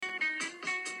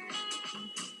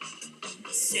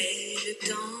C'est le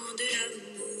temps de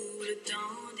l'amour, le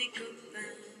temps des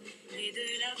copains et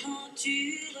de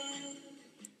l'aventure.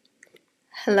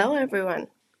 Hello everyone.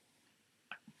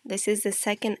 This is the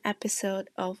second episode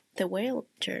of The Whale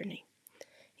Journey.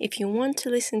 If you want to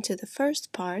listen to the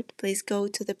first part, please go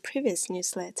to the previous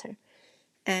newsletter.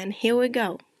 And here we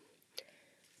go.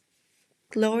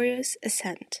 Glorious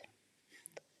Ascent.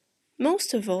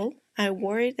 Most of all, I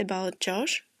worried about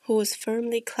Josh, who was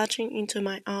firmly clutching into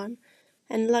my arm,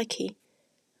 and Lucky,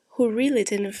 who really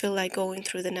didn't feel like going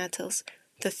through the nettles,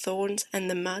 the thorns, and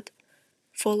the mud,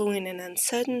 following an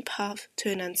uncertain path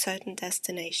to an uncertain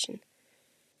destination.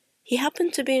 He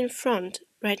happened to be in front,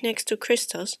 right next to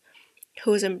Christos,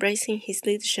 who was embracing his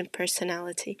leadership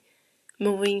personality,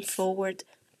 moving forward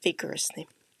vigorously.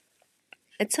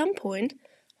 At some point,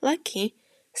 Lucky,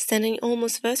 standing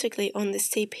almost vertically on the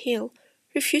steep hill,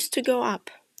 refused to go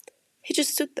up. He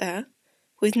just stood there,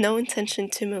 with no intention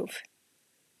to move.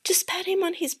 "Just pat him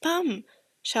on his bum,"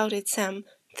 shouted Sam,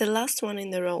 the last one in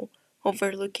the row,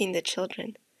 overlooking the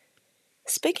children.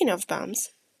 Speaking of bums,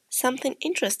 something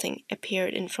interesting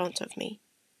appeared in front of me.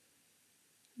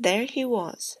 There he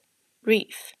was,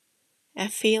 Reef, a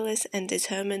fearless and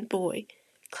determined boy,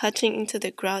 clutching into the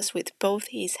grass with both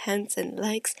his hands and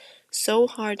legs so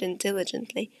hard and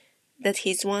diligently that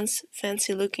his once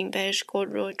fancy-looking beige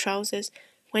corduroy trousers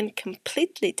went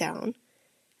completely down,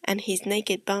 and his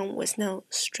naked bum was now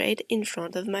straight in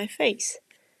front of my face.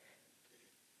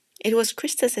 It was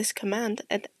Christos' command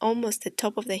at almost the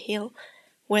top of the hill,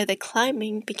 where the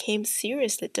climbing became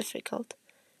seriously difficult.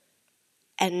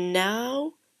 "And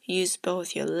now use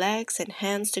both your legs and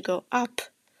hands to go up.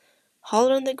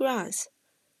 Hold on the grass.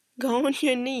 Go on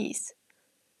your knees."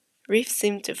 Reef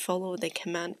seemed to follow the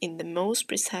command in the most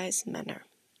precise manner.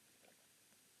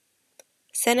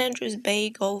 St. Andrews Bay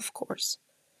Golf Course.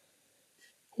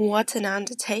 What an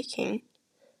undertaking!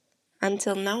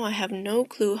 Until now I have no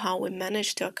clue how we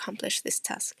managed to accomplish this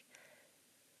task.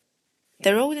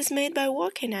 The road is made by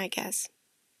walking, I guess,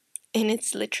 in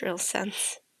its literal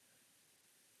sense.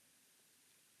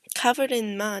 Covered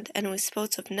in mud and with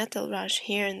spots of nettle rush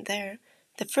here and there,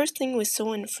 the first thing we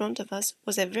saw in front of us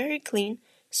was a very clean,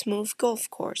 smooth golf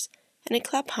course and a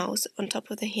clubhouse on top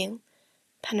of the hill,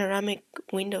 panoramic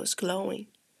windows glowing.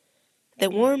 The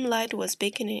warm light was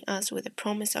beaconing us with the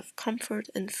promise of comfort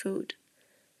and food.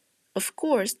 Of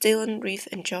course, Dylan, Reef,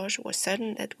 and Josh were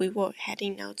certain that we were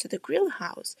heading now to the grill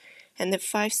house and the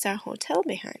 5-star hotel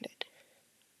behind it.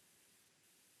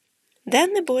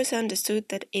 Then the boys understood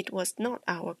that it was not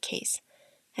our case,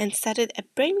 and started a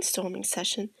brainstorming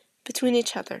session between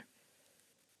each other.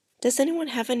 "Does anyone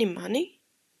have any money?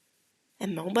 A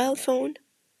mobile phone?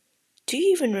 Do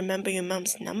you even remember your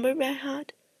mom's number by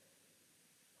heart?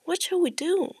 What shall we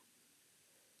do?"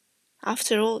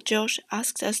 After all, Josh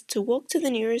asked us to walk to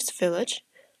the nearest village,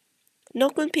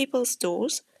 knock on people's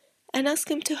doors, and ask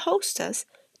them to host us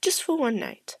just for one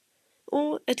night,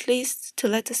 or at least to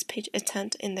let us pitch a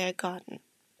tent in their garden.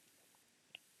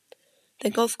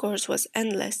 The golf course was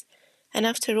endless, and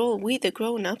after all, we, the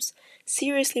grown-ups,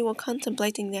 seriously were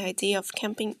contemplating the idea of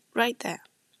camping right there.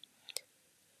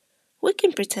 "We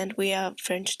can pretend we are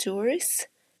French tourists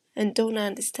and don't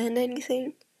understand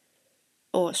anything,"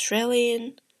 or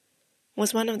Australian,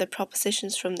 was one of the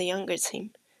propositions from the younger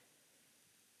team.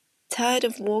 Tired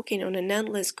of walking on an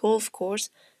endless golf course,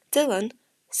 Dylan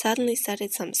suddenly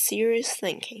started some serious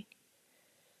thinking.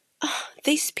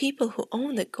 These people who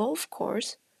own the golf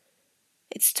course,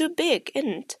 it's too big,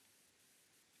 isn't it?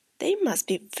 They must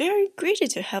be very greedy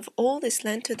to have all this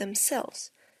land to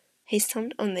themselves." He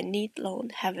stomped on the neat lawn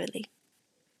heavily.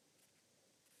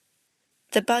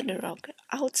 The Butter Rock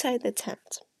outside the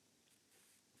tent.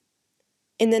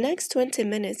 In the next 20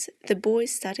 minutes, the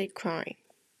boys started crying.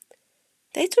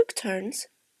 They took turns.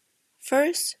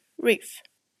 First, Reef,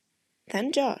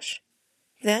 then Josh,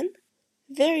 then,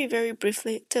 very, very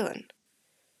briefly, Dylan.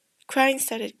 Crying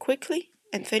started quickly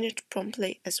and finished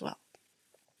promptly as well.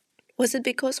 Was it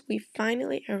because we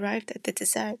finally arrived at the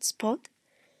desired spot?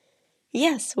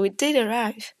 Yes, we did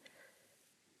arrive.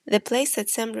 The place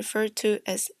that Sam referred to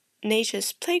as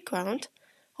nature's playground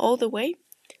all the way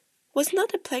was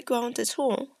not a playground at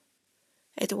all.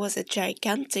 It was a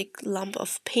gigantic lump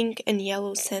of pink and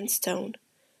yellow sandstone,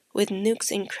 with nooks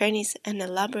and crannies and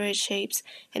elaborate shapes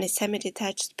and a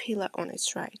semi-detached pillar on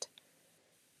its right.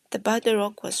 The Butter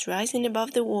Rock was rising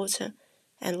above the water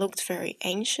and looked very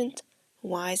ancient,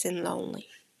 wise and lonely.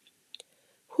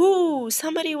 "Whoo!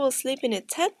 Somebody will sleep in a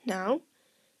tent now!"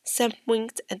 Sam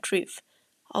winked at Reef,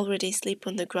 already asleep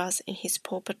on the grass in his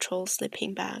Paw Patrol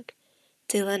sleeping bag,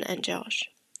 Dylan and Josh.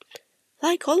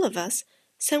 Like all of us,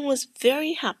 Sam was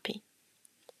very happy.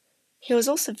 He was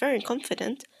also very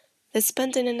confident that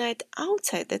spending the night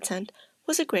outside the tent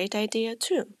was a great idea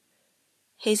too.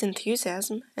 His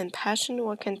enthusiasm and passion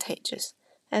were contagious,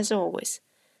 as always,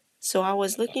 so I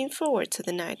was looking forward to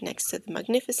the night next to the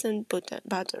magnificent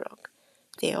Badrog,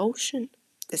 the ocean,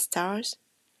 the stars.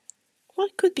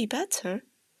 What could be better?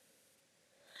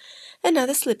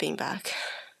 Another sleeping bag,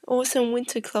 or some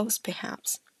winter clothes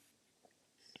perhaps.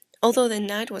 Although the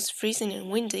night was freezing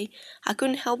and windy, I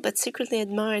couldn't help but secretly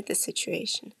admire the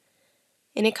situation.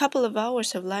 In a couple of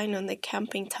hours of lying on the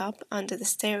camping top under the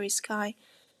starry sky,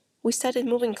 we started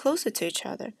moving closer to each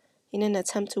other in an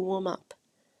attempt to warm up.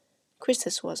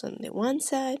 Christus was on the one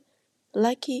side,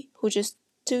 Lucky, who just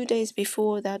 2 days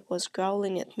before that was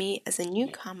growling at me as a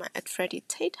newcomer at Freddie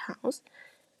Tate House,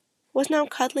 was now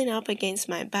cuddling up against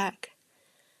my back.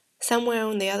 Somewhere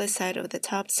on the other side of the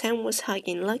top, Sam was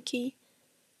hugging Lucky.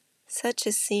 Such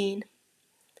a scene.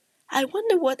 I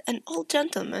wonder what an old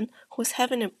gentleman who was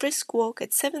having a brisk walk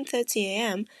at 7:30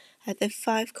 a.m. at the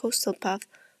 5 Coastal Path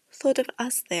thought of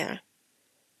us there.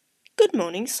 "Good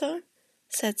morning, sir,"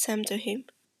 said Sam to him.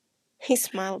 He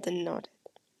smiled and nodded.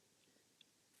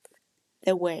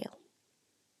 The whale.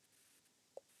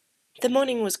 The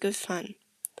morning was good fun.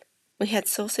 We had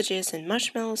sausages and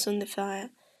marshmallows on the fire.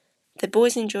 The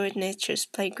boys enjoyed nature's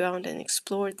playground and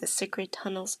explored the secret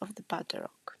tunnels of the Badrog.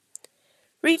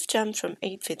 Reef jumped from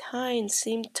 8 feet high and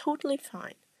seemed totally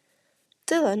fine.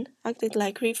 Dylan acted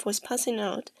like Reef was passing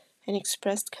out and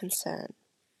expressed concern.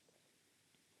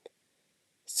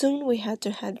 Soon we had to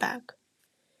head back.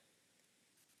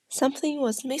 Something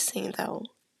was missing, though.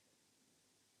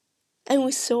 And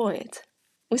we saw it.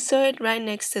 We saw it right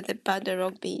next to the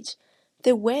Badrog beach.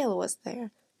 The whale was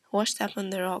there, washed up on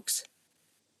the rocks.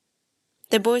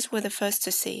 The boys were the first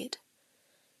to see it.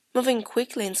 Moving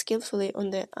quickly and skillfully on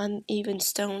the uneven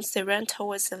stones, they ran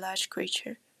towards the large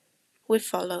creature. We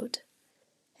followed.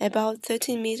 About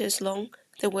 13 meters long,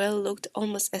 the whale looked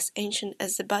almost as ancient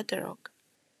as the Badrog,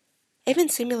 even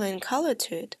similar in color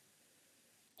to it.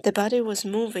 The body was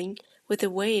moving with the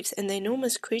waves, and the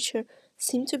enormous creature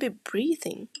seemed to be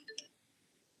breathing.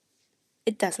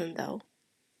 It doesn't, though.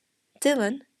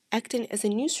 Dylan, acting as a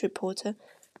news reporter,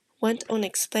 went on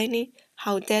explaining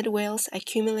how dead whales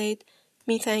accumulate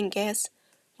methane gas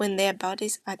when their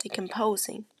bodies are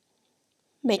decomposing,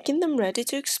 making them ready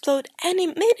to explode any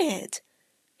minute,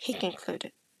 he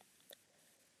concluded.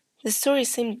 The story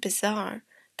seemed bizarre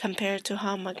compared to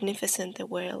how magnificent the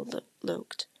whale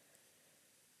looked.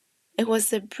 It was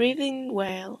the breathing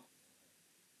whale.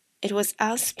 It was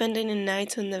us spending a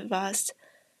night under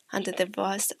the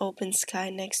vast open sky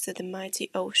next to the mighty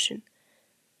ocean.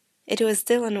 It was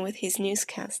Dylan with his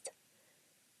newscast.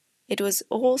 It was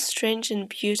all strange and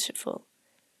beautiful.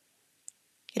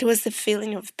 It was the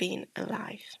feeling of being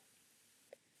alive.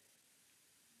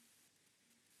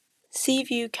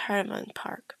 Seaview Caravan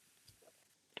Park.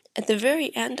 At the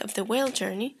very end of the whale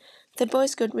journey, the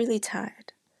boys got really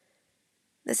tired.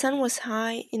 The sun was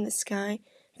high in the sky,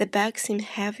 the bag seemed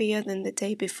heavier than the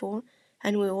day before,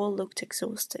 and we all looked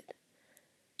exhausted.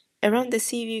 Around the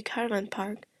Seaview Caravan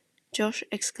Park, Josh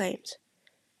exclaimed,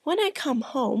 "When I come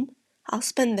home, I'll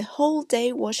spend the whole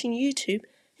day watching YouTube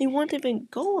and won't even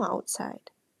go outside."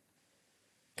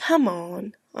 "Come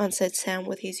on," answered Sam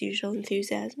with his usual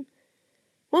enthusiasm.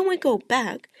 "When we go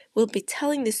back, we'll be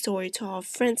telling the story to our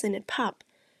friends in the pub,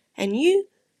 and you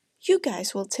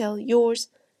guys will tell yours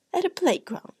at the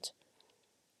playground."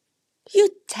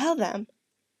 "You tell them."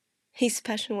 His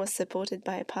passion was supported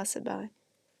by a passerby,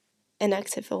 an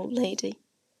active old lady.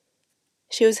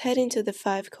 She was heading to the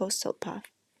 5 Coastal Path,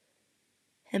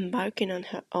 embarking on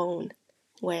her own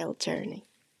whale journey.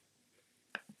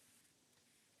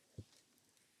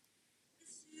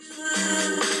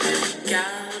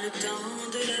 Car le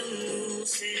temps de l'amour,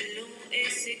 c'est long et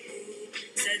c'est court,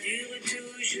 ça dure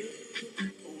toujours,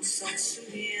 on s'en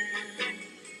souvient.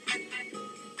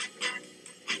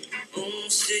 On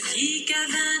se dit qu'à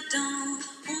 20 ans,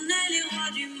 on est les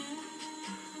rois du monde,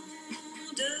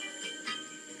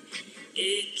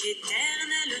 et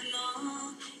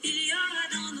qu'éternellement, il y aura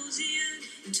dans nos yeux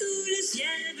tout le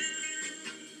ciel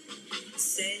bleu.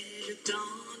 C'est le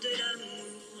temps de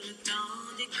l'amour, le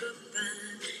temps des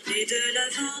copains et de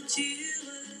l'aventure.